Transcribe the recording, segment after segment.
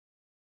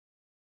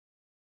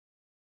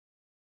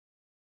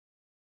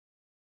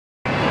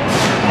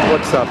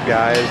What's up,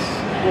 guys?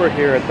 We're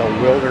here at the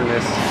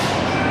Wilderness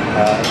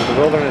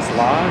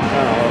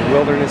Lodge,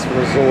 Wilderness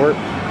Resort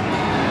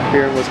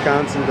here in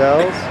Wisconsin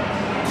Dells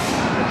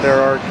at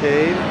their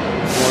arcade.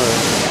 I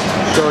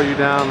want to show you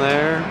down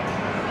there.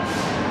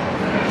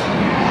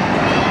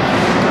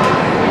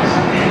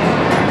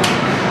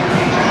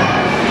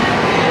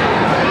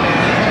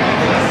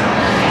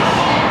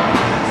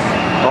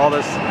 All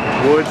this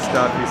wood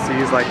stuff you see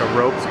is like a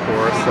ropes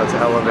course that's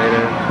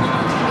elevated.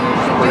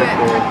 Do it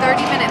for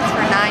 30 minutes for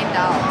 $9.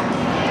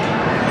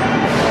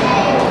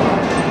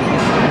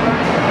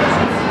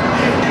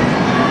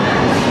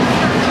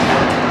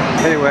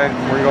 Anyway,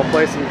 we're gonna go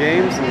play some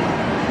games and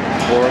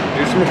we'll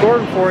do some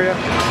recording for you.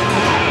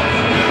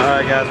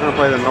 Alright guys, we're gonna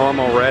play the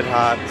normal Red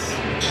Hots.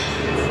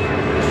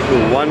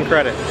 Ooh, 1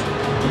 credit.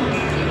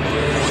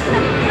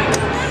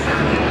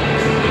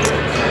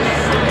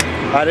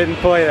 I didn't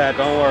play that,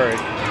 don't worry.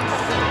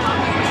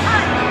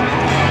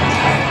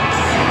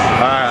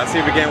 Alright, let's see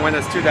if we can win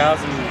this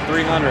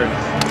 2,300.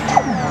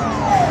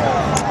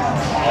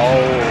 Oh.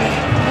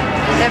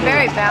 They're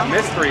very bouncy.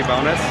 Mystery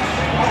bonus.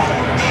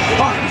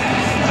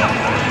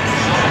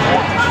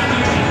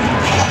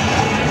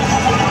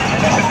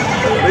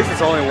 At least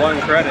it's only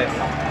 1 credit.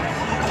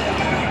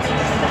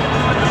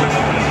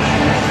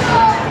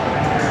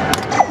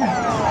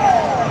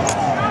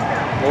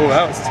 Oh,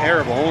 that was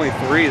terrible. Only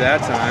 3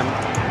 that time.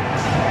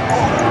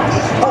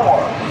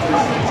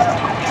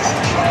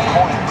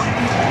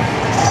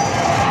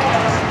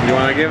 You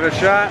want to give it a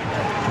shot?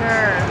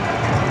 Sure.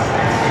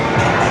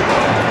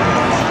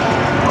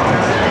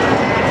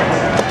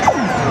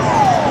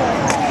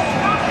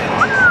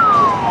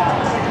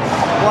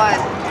 What?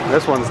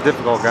 This one's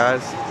difficult,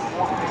 guys.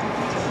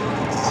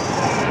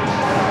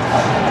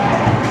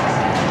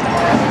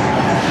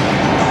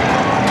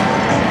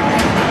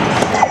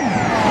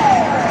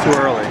 Too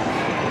early.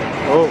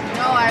 Oh.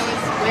 No, I was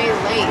way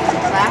late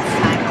last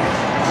time.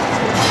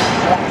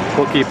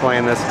 We'll keep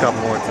playing this a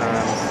couple more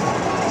times.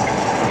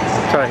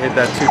 Try to hit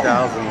that 2,000.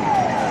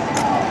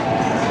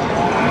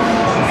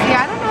 See,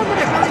 I don't know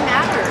that it really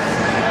matters.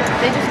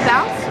 They just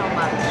bounce so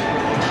much.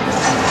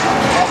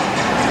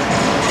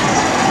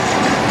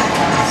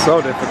 So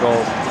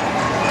difficult.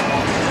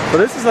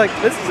 But this is a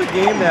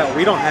game that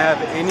we don't have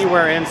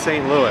anywhere in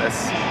St. Louis.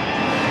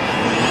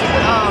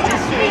 Oh,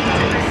 mystery.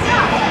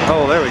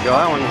 Oh, there we go.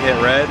 That one hit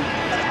red.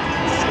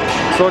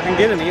 So it can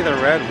get in either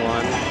red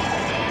one.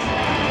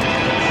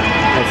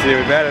 Let's see,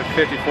 we've added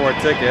 54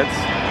 tickets.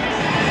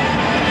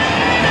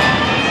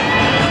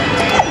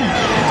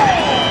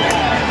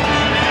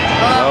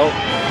 Nope.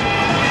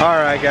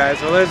 Alright guys,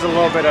 well there's a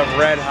little bit of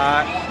Red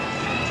Hot.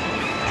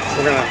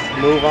 We're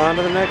gonna move on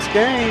to the next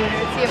game.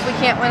 Let's see if we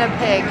can't win a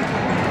pig.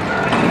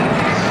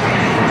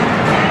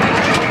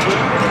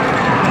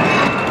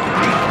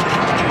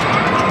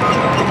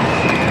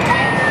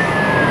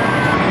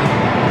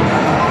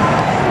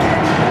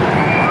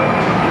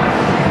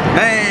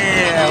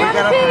 Hey, we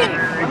got a pig.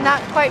 I'm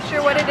not quite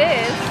sure what it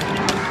is.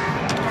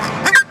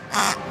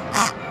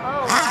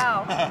 Oh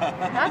wow,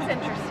 that's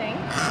interesting.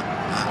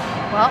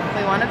 Well,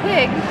 we want a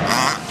pig.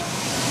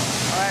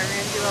 Alright, we're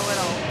gonna do a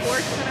little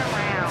horsing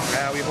around.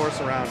 Yeah, we horse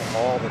around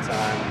all the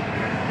time.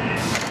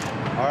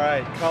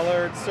 Alright,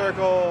 colored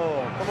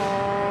circle. Come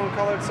on,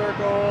 colored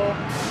circle.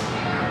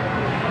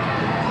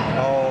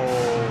 Oh,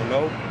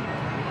 nope.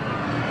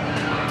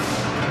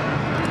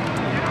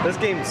 This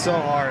game's so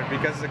hard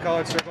because the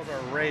colored circles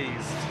are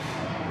raised.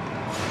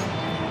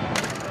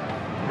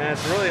 And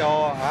it's really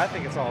all, I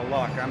think it's all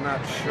luck. I'm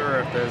not sure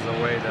if there's a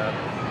way to...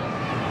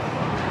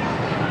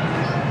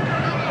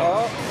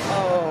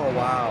 Oh,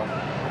 wow.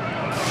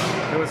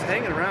 It was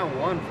hanging around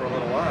 1 for a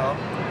little while.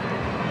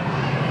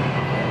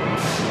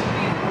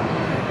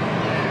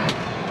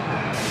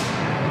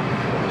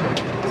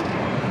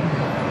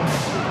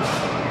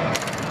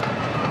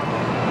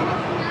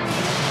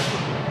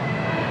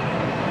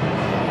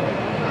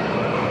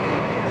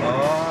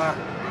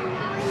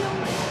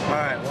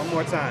 Alright, one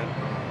more time.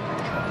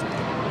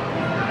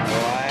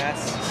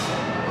 Last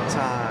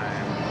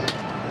time.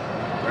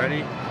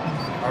 Ready?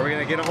 Are we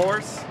gonna get a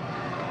horse?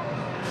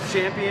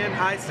 Champion,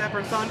 High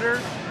Stepper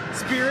Thunder,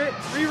 Spirit,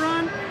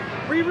 rerun,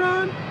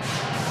 rerun.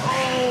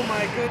 Oh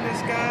my goodness,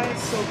 guys,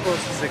 so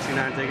close to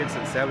 69 tickets.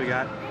 Instead, we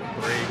got 3.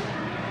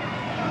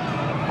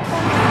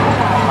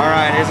 All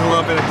right, here's a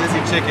little bit of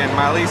Dizzy Chicken,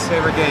 my least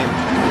favorite game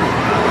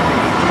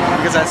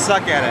because I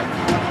suck at it.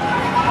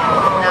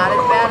 Not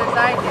as bad as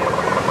I do.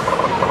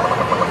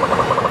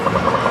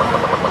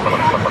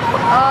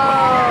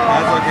 Oh.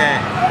 That's okay.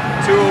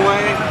 2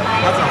 away.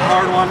 That's a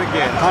hard one to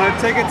get.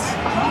 100 tickets,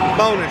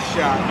 bonus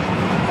shot.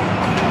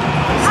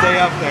 Stay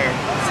up there.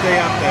 Stay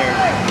up there.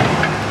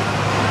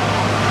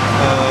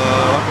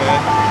 Okay.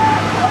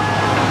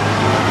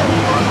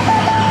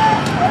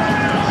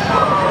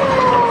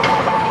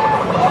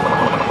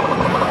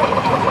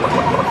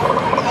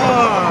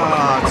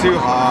 Ah, too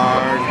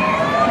hard.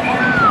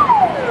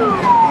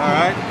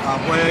 Alright, I'll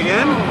play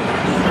again.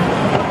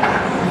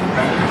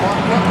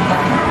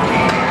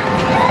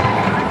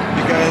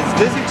 Because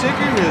Dizzy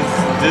Chicken is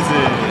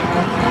dizzy.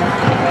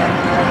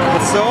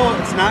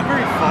 It's not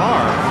very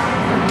far.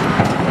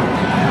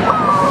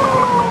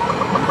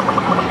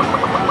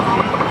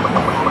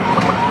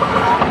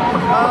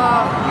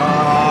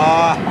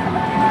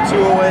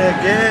 Two away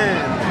again.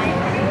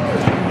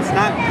 It's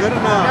not good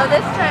enough. No,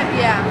 this time,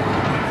 yeah.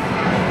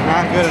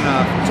 Not good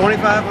enough.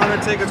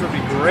 2,500 tickets would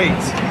be great.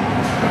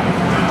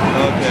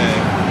 Okay.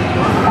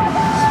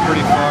 It's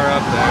pretty far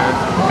up there.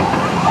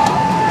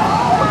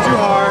 Too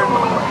hard.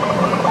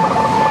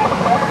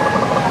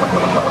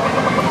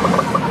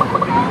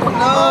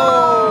 No!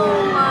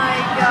 Oh my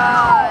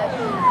god.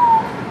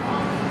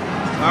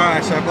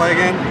 Alright, should I play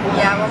again?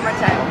 Yeah, one more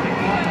time.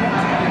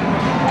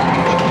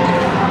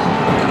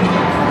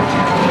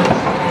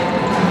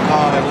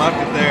 Oh, they left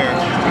it there.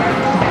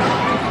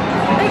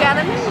 They got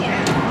a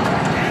minion.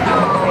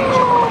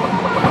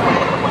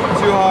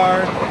 Too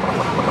hard.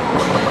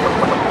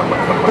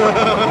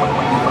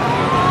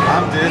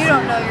 I'm dizzy. You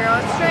don't know your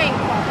own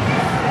strength.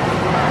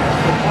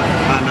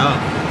 I know.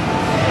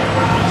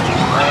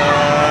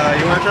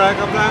 You want to try a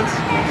couple times?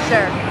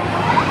 Sure.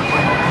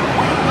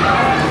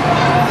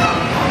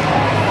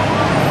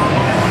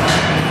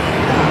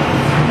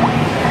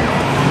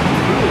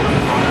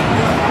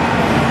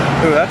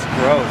 Ooh, that's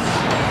gross.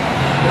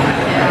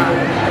 Yeah.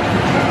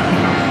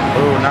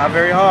 Ooh, not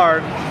very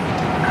hard.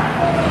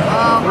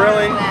 Oh,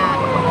 Really? that.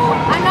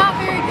 I'm not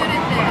very good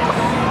at this.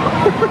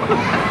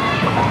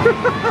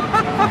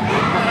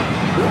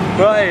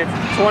 Well, hey,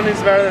 20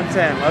 is better than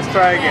 10. Let's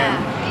try again.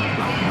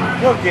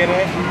 Yeah. You'll get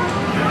it.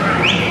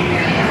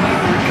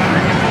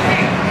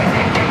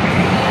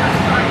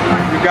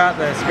 You got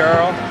this,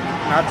 girl.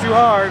 Not too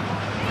hard.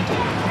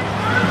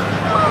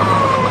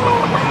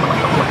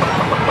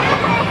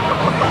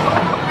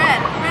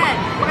 Red.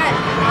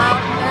 Well,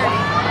 30.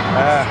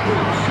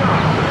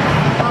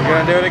 You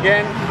gonna do it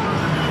again?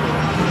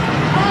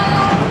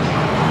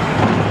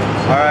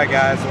 Alright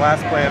guys,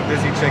 last play of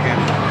Dizzy Chicken.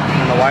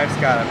 And the wife's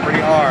got it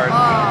pretty hard.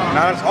 Oh.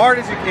 Not as hard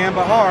as you can,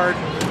 but hard.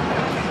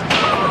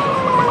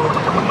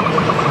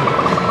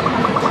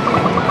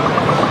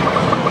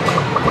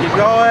 Keep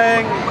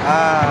going.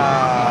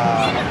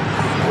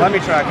 Let me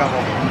try a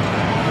couple.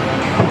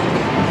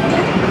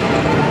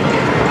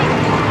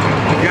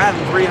 We've gotten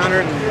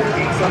 300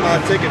 and some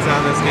odd tickets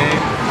on this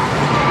game.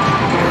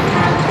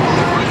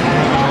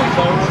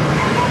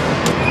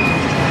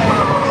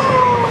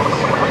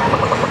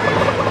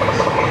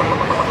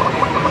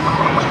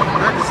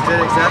 I just did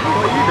exactly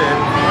what you did.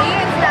 See,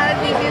 it's not as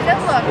easy as it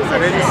looks. I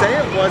didn't say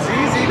it was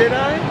easy, did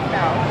I?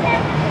 No.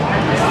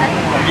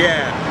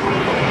 Yeah.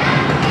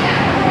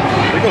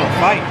 We're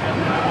gonna fight.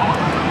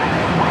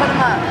 Put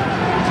them up.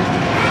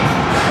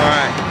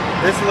 Alright.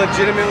 This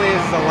legitimately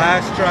is the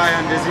last try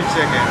on Dizzy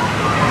Chicken.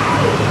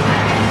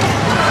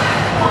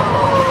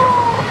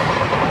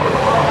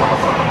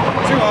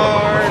 Too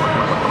hard.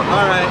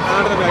 Alright,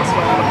 on to the next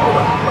one.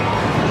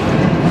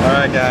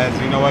 Alright guys,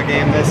 you know what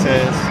game this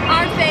is.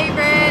 Our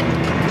favorite.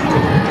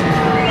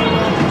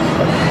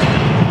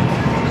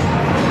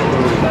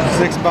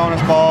 6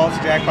 bonus balls,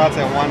 jackpot's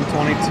at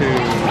 122.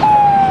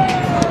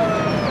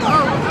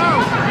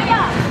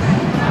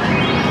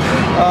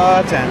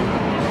 Oh. 10.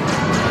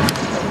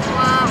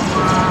 Wah,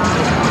 wah.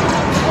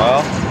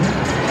 Well.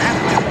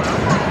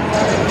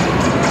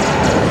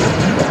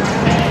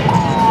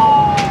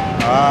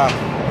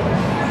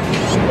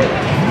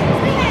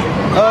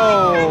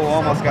 Oh,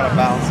 almost got a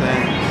bounce in.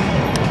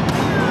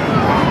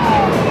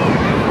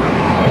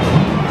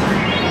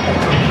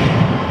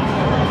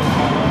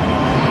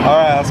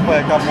 Alright, let's play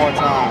a couple more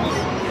times.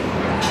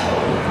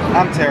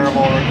 I'm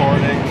terrible at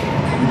recording.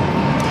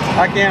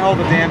 I can't hold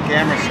the damn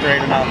camera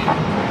straight enough.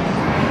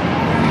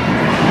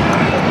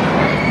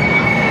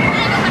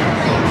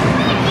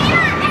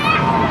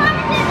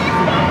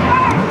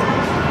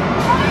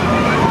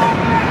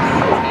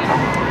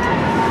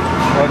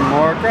 Put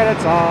more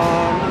credits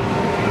on.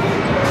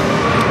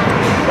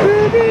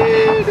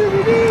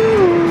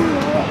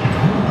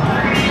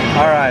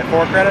 Alright,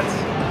 4 credits.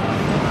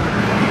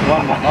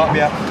 One more. Oh,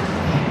 yeah.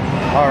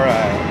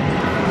 Alright.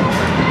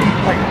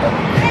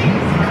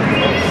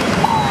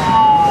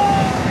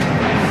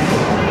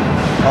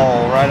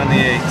 Oh, right on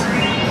the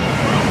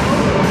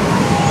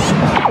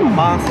 8.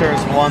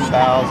 Monsters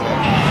 1000.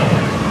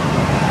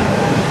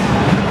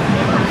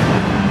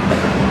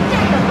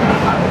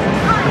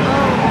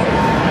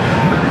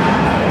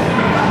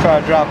 Try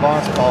to drop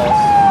bonus balls.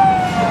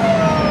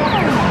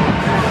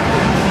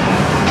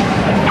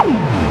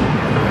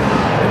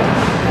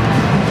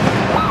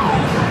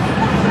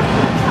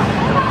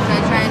 Should I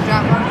try and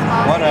drop bonus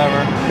balls? Whatever,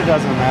 it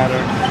doesn't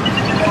matter.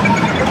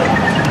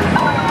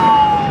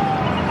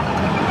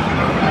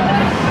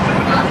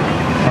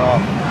 Oh.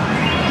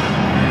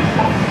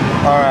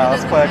 Alright,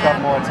 let's play a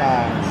couple more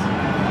times.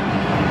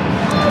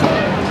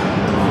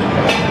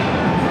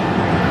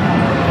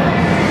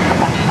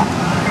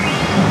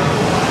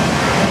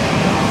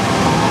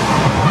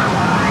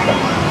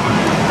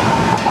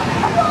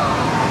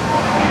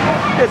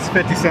 It's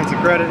 50 cents a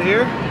credit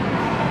here.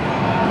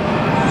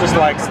 Just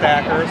like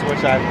Stackers,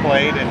 which I've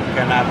played and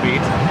cannot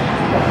beat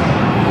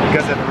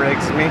because it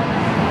rigs me.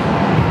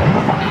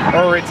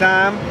 Hurry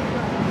time.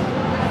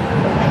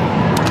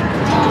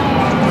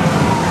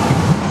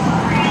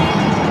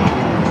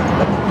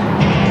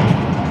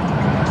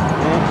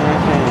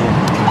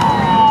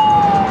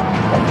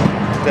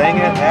 Dang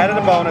it, added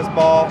a bonus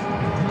ball.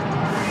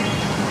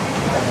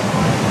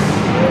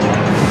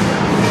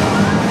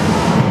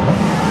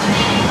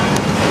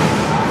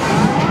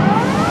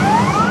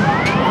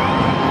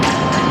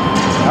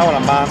 I want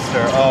a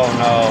monster. Oh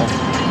no.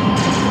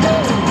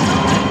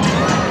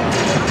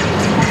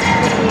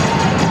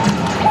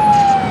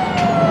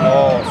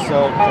 Oh,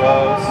 so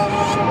close.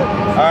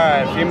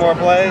 Alright, a few more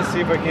plays. See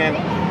if we can't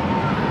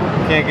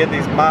get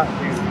these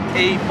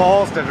 8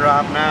 balls to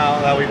drop now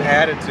that we've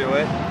added to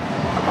it.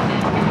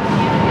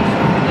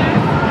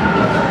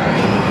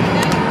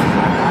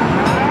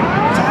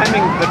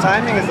 The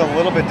timing is a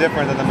little bit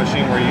different than the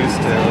machine we're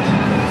used to,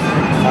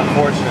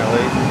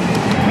 unfortunately.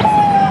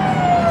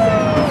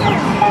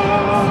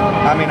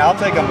 I mean, I'll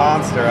take a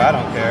monster, I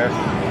don't care.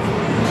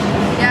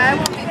 Yeah, I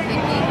won't be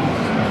picky.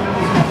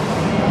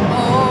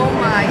 Oh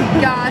my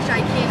gosh, I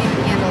can't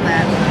even handle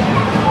that.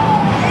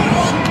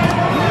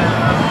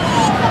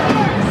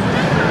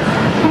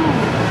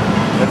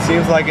 It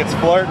seems like it's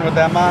flirting with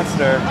that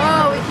monster.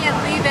 Oh, we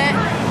can't leave it.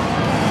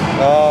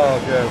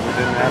 Oh, good. We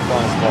didn't add a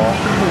bonus ball.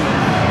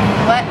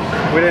 What?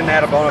 We didn't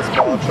add a bonus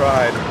ball.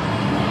 Tried.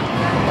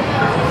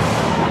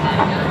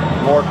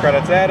 More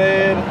credits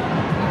added.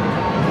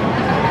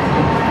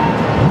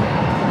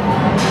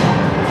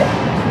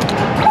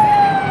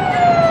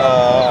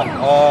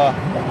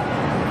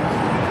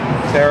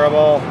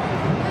 Terrible.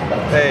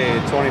 Hey,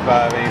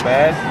 25 ain't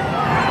bad.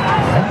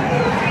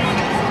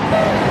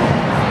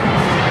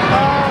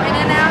 Oh, in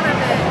and out of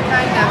it.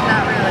 Kind of,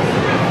 not really.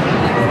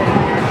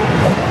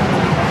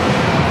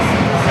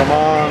 Come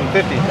on,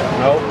 50.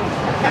 Nope.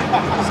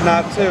 It's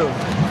not 2.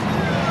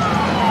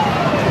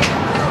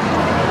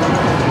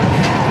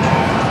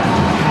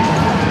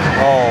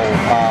 Oh,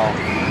 wow.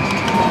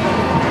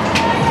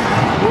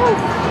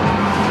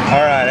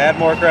 All right, add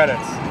more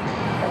credits.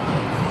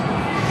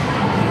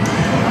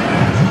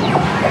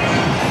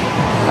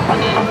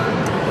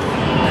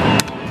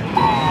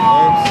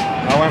 Oops,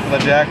 I went for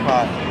the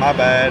jackpot. My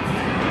bad.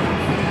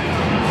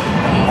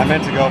 I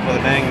meant to go for the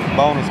dang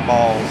bonus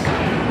balls.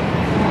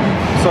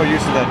 I'm so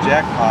used to that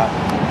jackpot.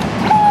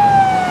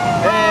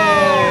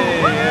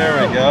 Hey,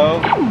 there we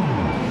go.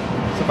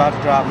 It's about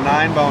to drop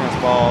 9 bonus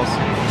balls.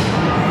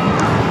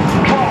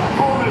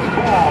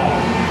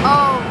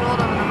 Oh, rolled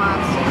over the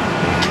monster.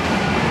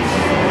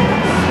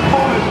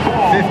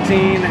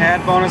 15,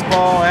 add bonus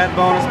ball, add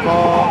bonus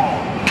ball.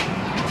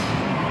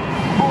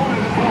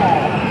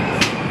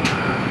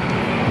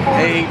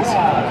 8,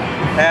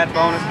 add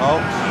bonus,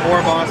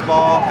 4 bonus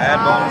ball,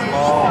 add bonus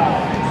ball.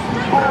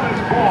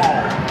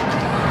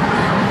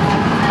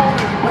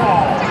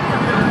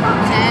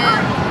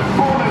 10,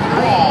 3,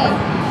 4.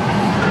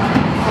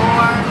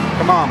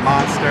 Come on,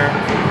 monster.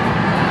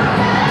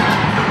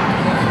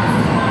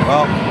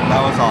 Well,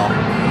 that was all.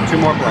 2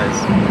 more plays.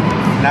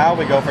 Now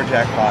we go for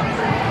jackpot.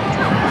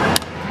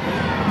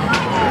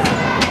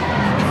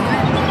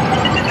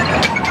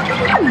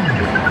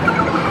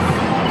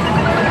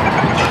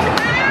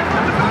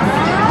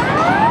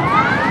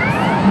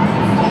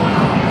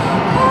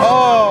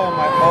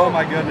 Oh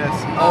my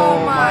goodness. Oh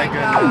my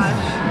goodness.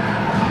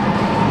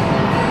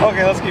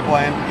 Okay, let's keep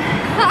playing.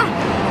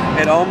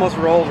 It almost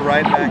rolled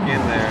right back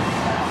in there.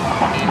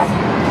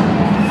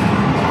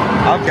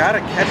 I've got to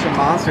catch a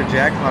monster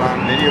jackpot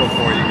on video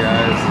for you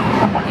guys.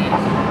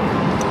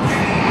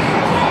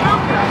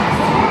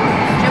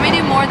 Should we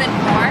do more than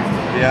 4?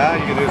 Yeah,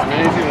 you can do as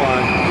many as you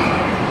want.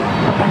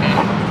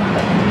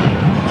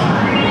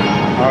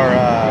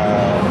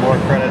 Alright, more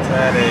credits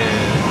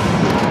added.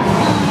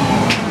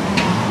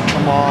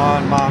 Come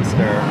on,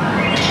 monster.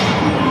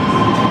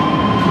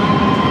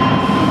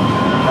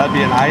 That'd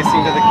be an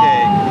icing to the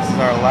cake. This is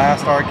our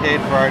last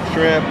arcade for our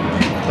trip.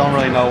 Don't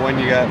really know when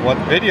what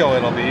video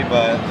it'll be,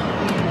 but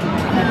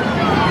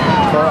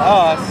for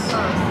us,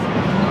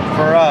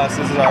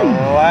 this is our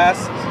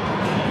last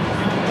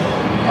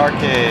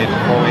arcade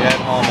before we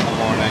head home in the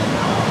morning.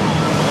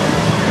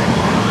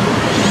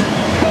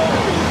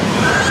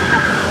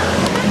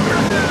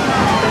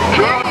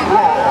 There you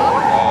go.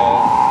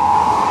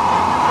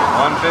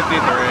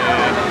 153.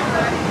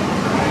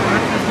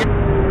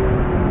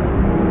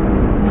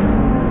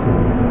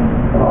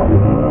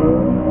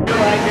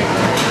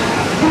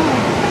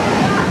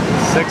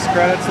 6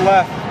 credits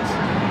left.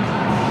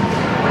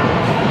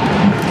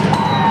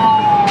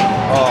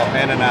 Oh,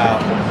 in and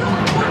out.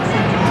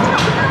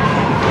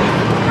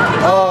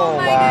 Oh,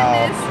 my wow.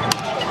 goodness.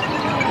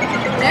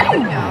 There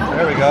you go.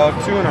 There we go,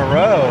 2 in a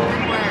row.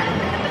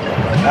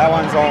 That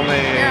one's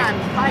only You're on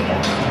fire.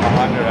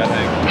 100, I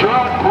think.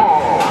 Yeah,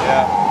 That's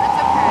okay.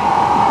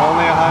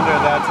 only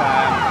 100 that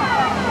time.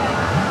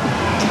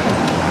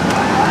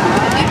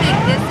 If you think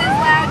this is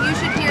loud, you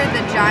should hear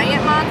the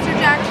giant monster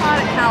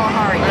jackpot at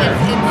Kalahari.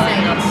 It's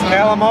insane.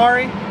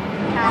 Calamari?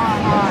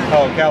 Kalahari.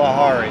 Oh,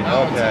 Kalahari,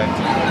 okay.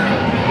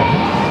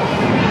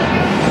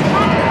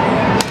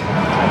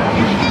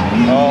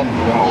 Oh,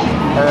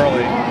 early.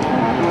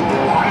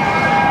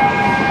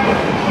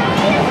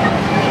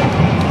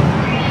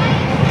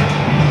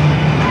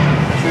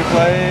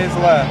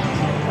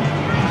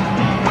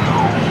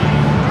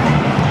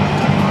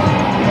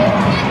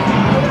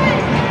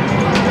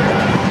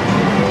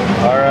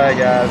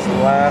 this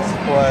last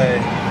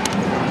play.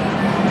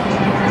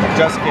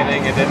 Just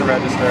kidding, it didn't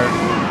register.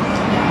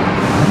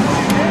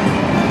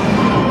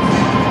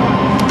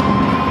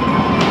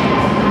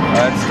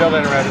 It still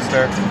didn't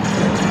register.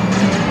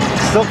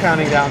 Still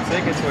counting down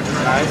tickets, which is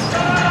nice.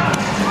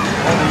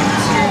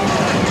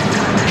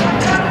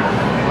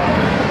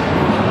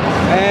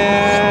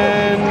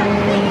 And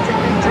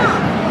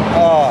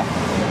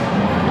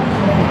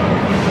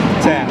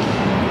 10.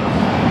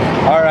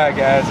 Alright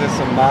guys, there's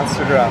some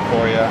monster drop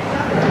for you.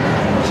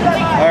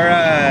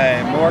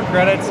 Alright, more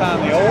credits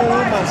on the old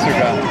monster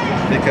drop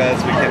because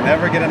we can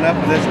never get enough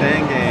of this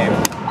dang game.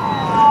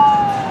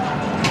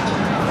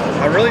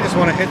 I really just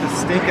want to hit the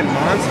stinking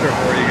monster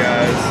for you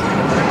guys.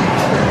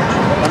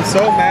 I'm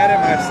so mad at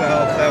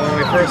myself that when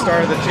we first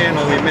started the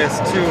channel we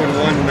missed 2 in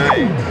one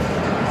night.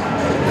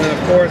 And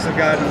of course I've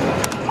gotten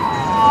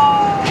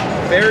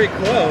very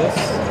close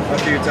a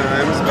few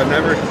times, but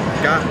never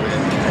gotten it.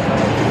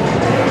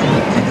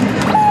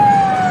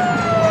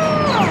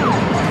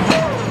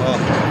 Oh.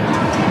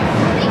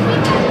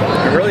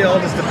 It really all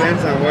just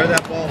depends on where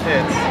that ball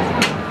hits.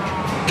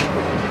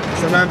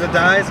 Sometimes the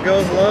dice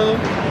goes low,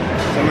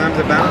 sometimes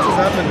it bounces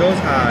up and goes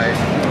high.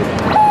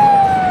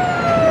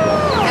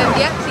 And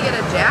yet to get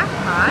a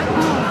jackpot.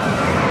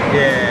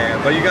 Yeah,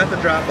 but you got the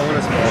drop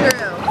bonus ball.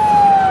 True.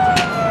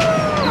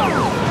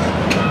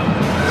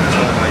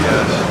 Oh my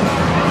gosh.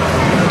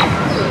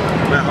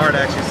 My heart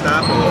actually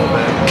stopped a little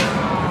bit.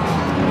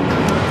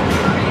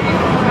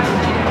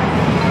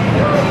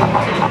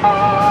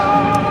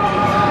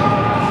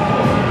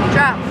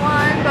 Drop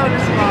 1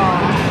 bonus ball.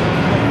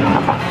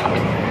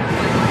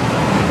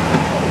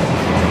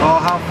 Oh,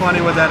 how funny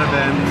would that have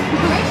been?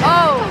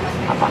 Oh!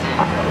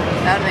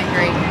 That would have been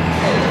great.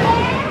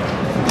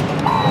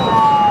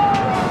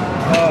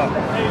 Oh,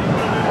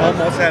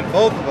 almost had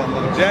both of them,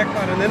 the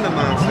jackpot and then the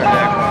monster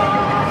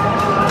jackpot.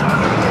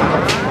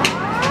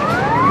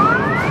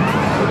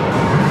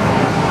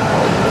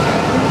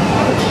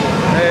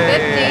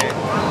 Hey. 50.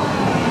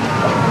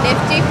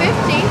 Nifty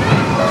 50.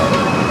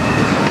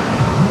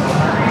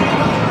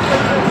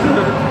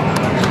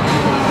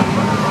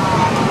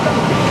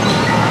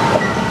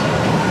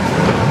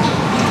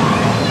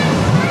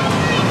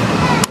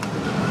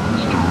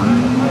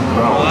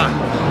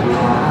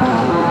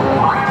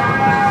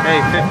 Hey,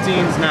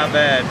 15's not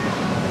bad.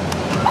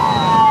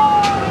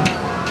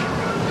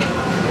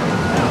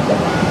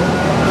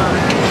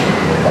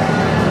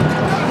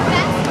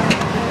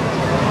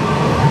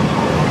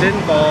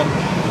 Didn't fall.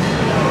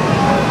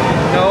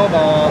 No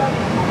ball.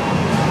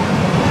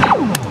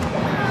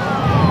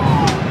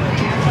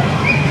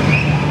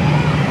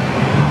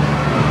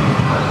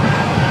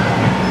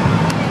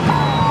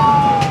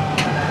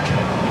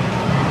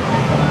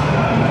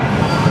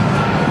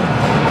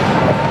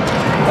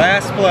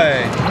 Last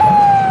play.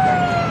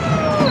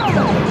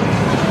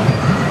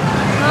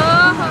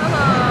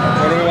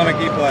 What do we want to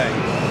keep playing?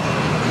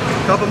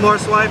 A couple more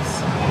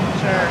swipes?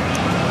 Sure.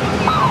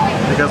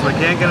 Because we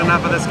can't get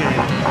enough of this game.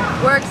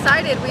 We're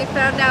excited. We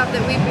found out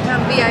that we've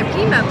become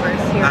VIP members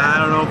here. I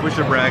don't know if we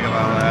should brag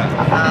about that.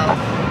 Oh.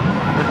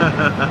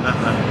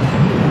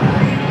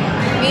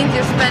 Means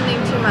you're spending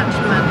too much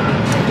money.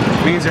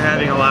 Means you're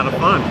having a lot of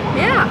fun.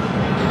 Yeah.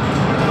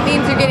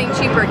 Means you're getting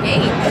cheaper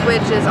games,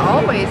 which is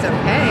always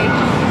okay.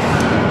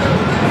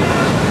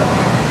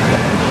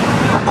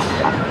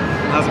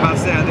 I was about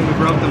to say, I think we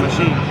broke the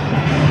machine.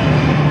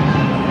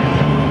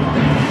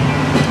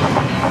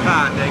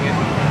 Ah, dang it.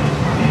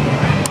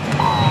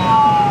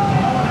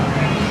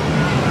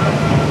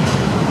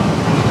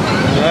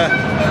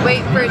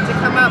 Wait for it to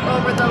come up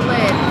over the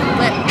lid.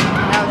 That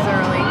was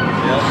early.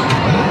 Yep.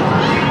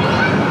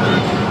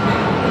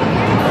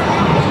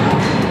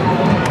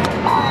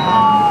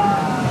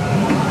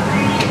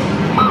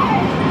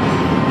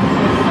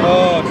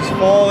 Oh, just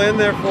fall in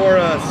there for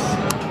us.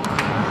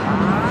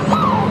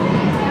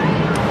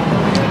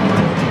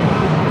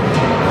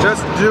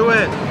 Just do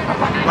it.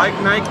 Like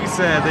Nike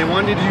said, they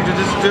wanted you to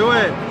just do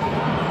it.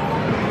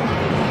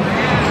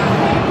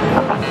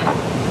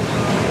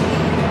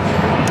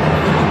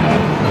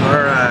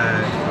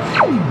 Alright.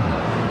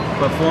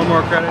 Put 4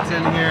 more credits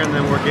in here and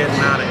then we're getting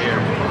out of here.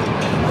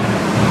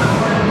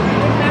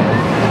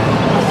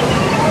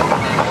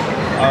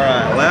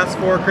 Alright, last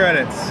 4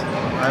 credits.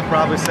 I've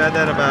probably said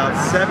that about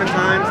 7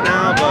 times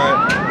now,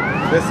 but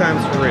this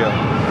time's for real.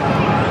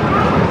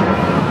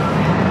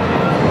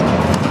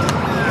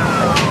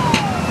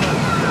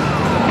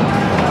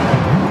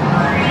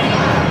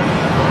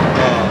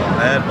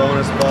 Add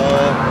bonus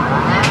ball.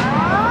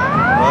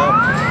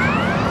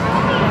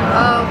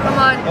 Oh, come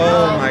on.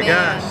 Oh my man.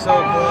 gosh, so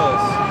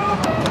close.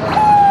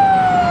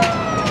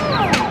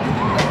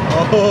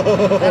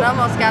 Oh, That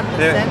almost got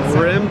the it sensor.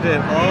 rimmed it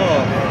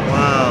off.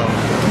 Wow.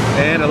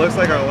 And it looks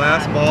like our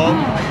last ball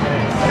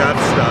got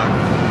stuck.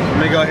 Let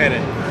me go hit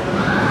it.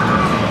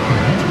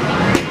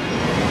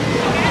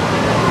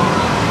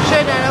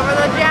 Should have over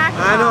the jackpot.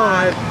 I know,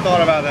 I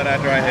thought about that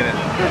after I hit it.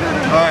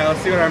 Alright,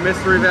 let's see what our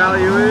mystery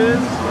value is.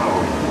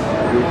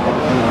 3.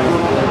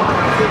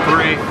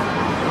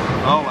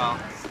 Oh well.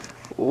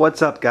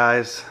 What's up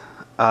guys?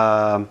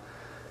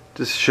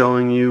 Just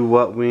showing you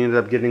what we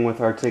ended up getting with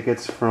our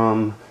tickets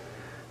from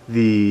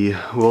the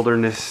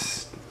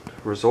Wilderness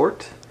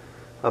Resort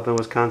up in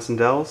Wisconsin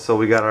Dells. So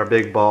we got our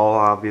big ball,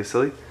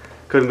 obviously.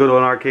 Couldn't go to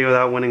an arcade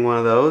without winning one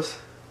of those.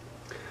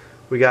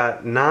 We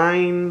got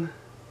 9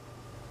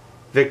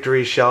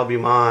 Victory Shall Be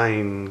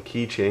Mine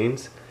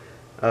keychains.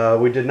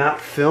 We did not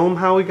film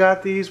how we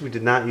got these. We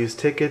did not use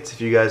tickets. If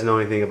you guys know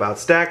anything about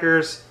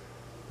stackers,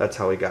 that's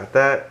how we got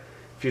that.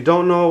 If you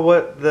don't know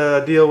what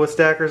the deal with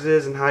stackers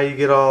is and how you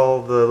get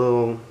all the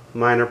little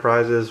minor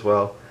prizes,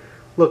 well,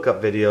 look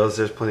up videos.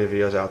 There's plenty of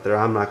videos out there.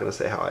 I'm not going to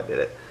say how I did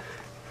it.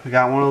 We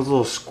got one of those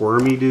little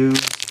squirmy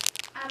dudes.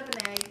 Out of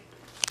an egg.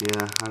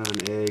 Yeah, out of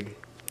an egg.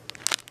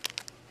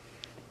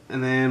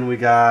 And then we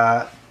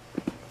got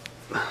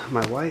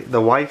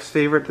the wife's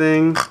favorite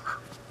thing.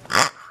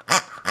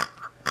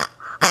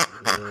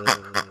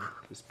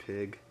 This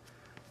pig.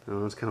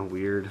 Oh, it's kind of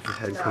weird. The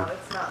head No,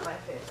 it's not my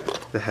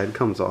favorite. The head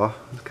comes off.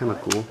 It's kind of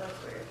cool.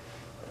 That's weird.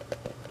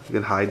 You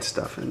can hide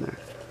stuff in there.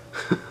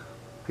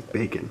 Like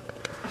bacon.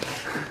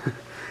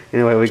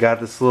 Anyway, we got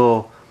this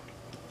little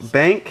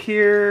bank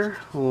here.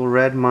 A little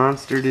red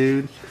monster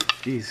dude.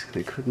 Jeez,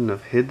 they couldn't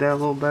have hid that a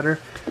little better.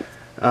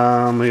 We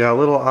got a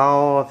little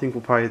owl. I think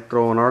we'll probably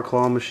throw in our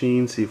claw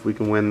machine, see if we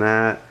can win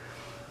that.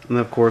 And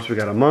of course we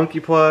got a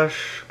monkey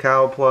plush,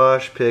 cow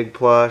plush, pig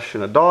plush,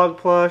 and a dog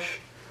plush.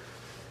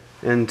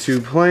 And 2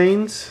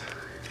 planes.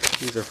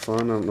 These are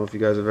fun. I don't know if you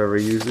guys have ever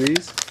used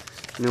these.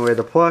 Anyway,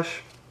 the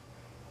plush,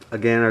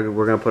 again,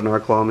 we're going to put in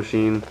our claw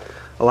machine.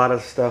 A lot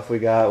of stuff we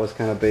got was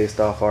kind of based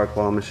off our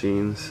claw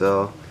machine.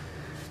 So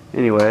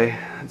anyway,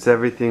 it's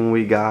everything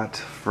we got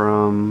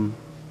from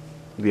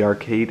the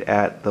arcade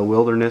at the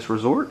Wilderness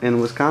Resort in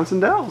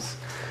Wisconsin Dells.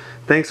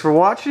 Thanks for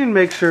watching.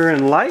 Make sure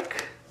and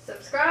like,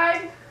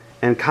 subscribe,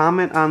 and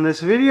comment on this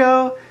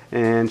video,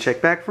 and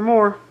check back for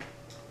more.